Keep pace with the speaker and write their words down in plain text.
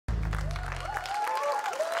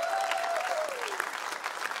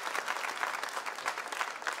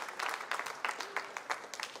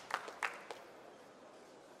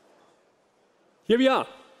Here we are,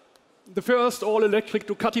 the first all-electric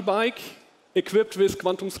Ducati bike equipped with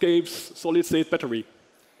QuantumScape's solid-state battery.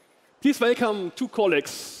 Please welcome two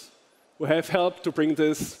colleagues who have helped to bring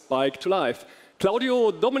this bike to life.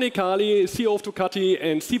 Claudio Domenicali, CEO of Ducati,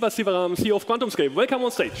 and Siva Sivaram, CEO of QuantumScape. Welcome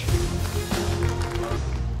on stage.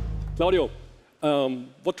 Claudio,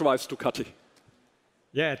 what drives Ducati?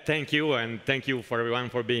 Yeah, thank you, and thank you for everyone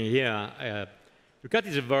for being here. Ducati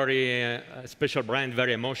is a very special brand,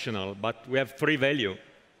 very emotional, but we have three values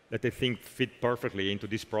that I think fit perfectly into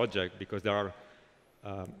this project because there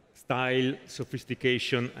are style,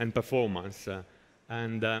 sophistication, and performance.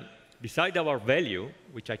 Beside our value,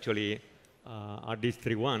 which actually are these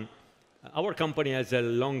three ones, our company has a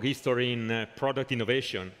long history in product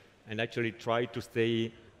innovation and actually try to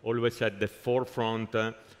stay always at the forefront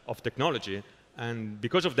of technology. And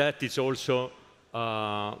because of that, it's also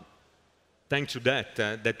thanks to that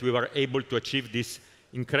that we were able to achieve this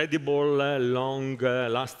incredible,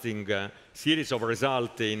 long-lasting series of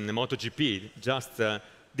results in MotoGP. Just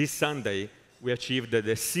this Sunday, we achieved the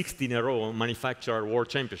 16-in-a-row Manufacturer World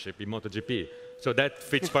Championship in MotoGP. So that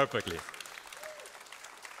fits perfectly.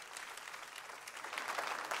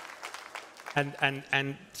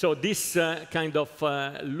 And so this kind of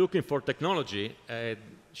looking for technology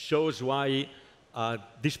shows why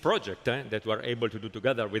this project that we're able to do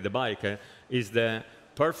together with the bike is the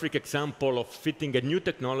perfect example of fitting a new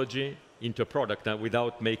technology into a product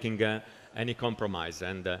without making any compromise.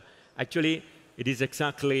 And actually, it is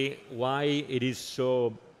exactly why it is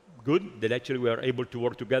so good that actually we are able to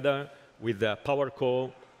work together with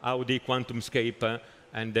PowerCo, Audi, QuantumScape,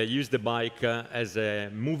 and use the bike as a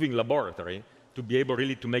moving laboratory to be able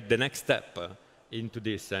really to make the next step into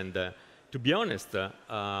this. And to be honest,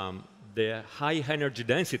 the high energy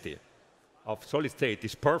density of solid state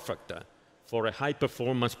is perfect for a high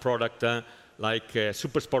performance product like a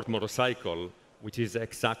super sport motorcycle, which is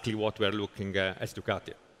exactly what we're looking as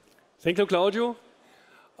Ducati. Thank you, Claudio.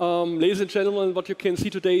 Ladies and gentlemen, what you can see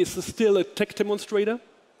today is still a tech demonstrator,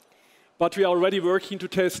 but we are already working to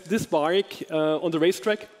test this bike on the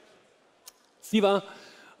racetrack. Siva,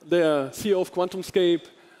 the CEO of QuantumScape,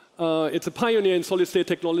 it's a pioneer in solid-state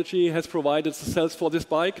technology, has provided the cells for this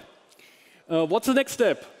bike. What's the next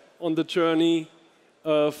step on the journey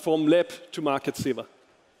from lab to market, Siva?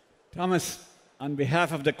 Thomas, on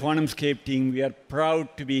behalf of the QuantumScape team, we are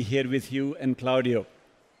proud to be here with you and Claudio.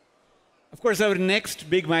 Of course, our next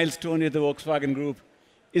big milestone with the Volkswagen Group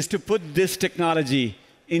is to put this technology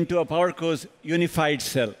into a PowerCo's unified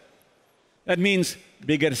cell. That means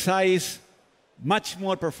bigger size, much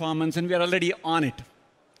more performance, and we are already on it.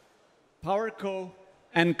 PowerCo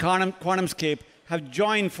and QuantumScape have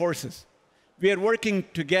joined forces. We are working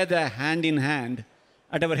together hand in hand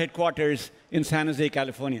at our headquarters in San Jose,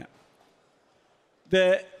 California.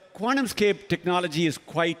 The QuantumScape technology is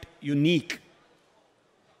quite unique.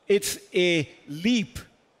 It's a leap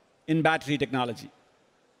in battery technology.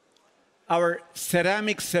 Our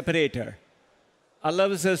ceramic separator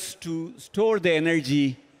allows us to store the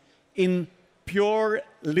energy in pure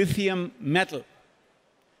lithium metal,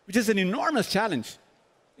 which is an enormous challenge.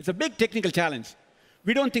 It's a big technical challenge.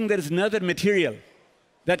 We don't think there is another material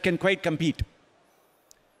that can quite compete.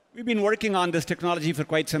 We've been working on this technology for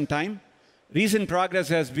quite some time. Recent progress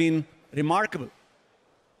has been remarkable.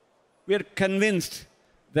 We are convinced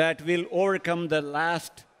that we'll overcome the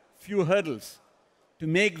last few hurdles to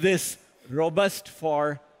make this robust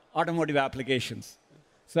for automotive applications.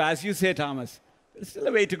 So as you say, Thomas, there's still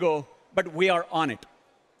a way to go, but we are on it.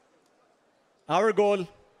 Our goal,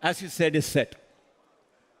 as you said, is set.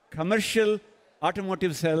 Commercial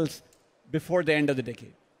automotive cells before the end of the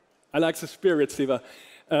decade. I like the spirit, Siva.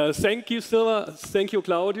 Thank you, Siva. Thank you,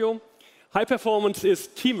 Claudio. High performance is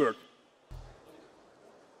teamwork.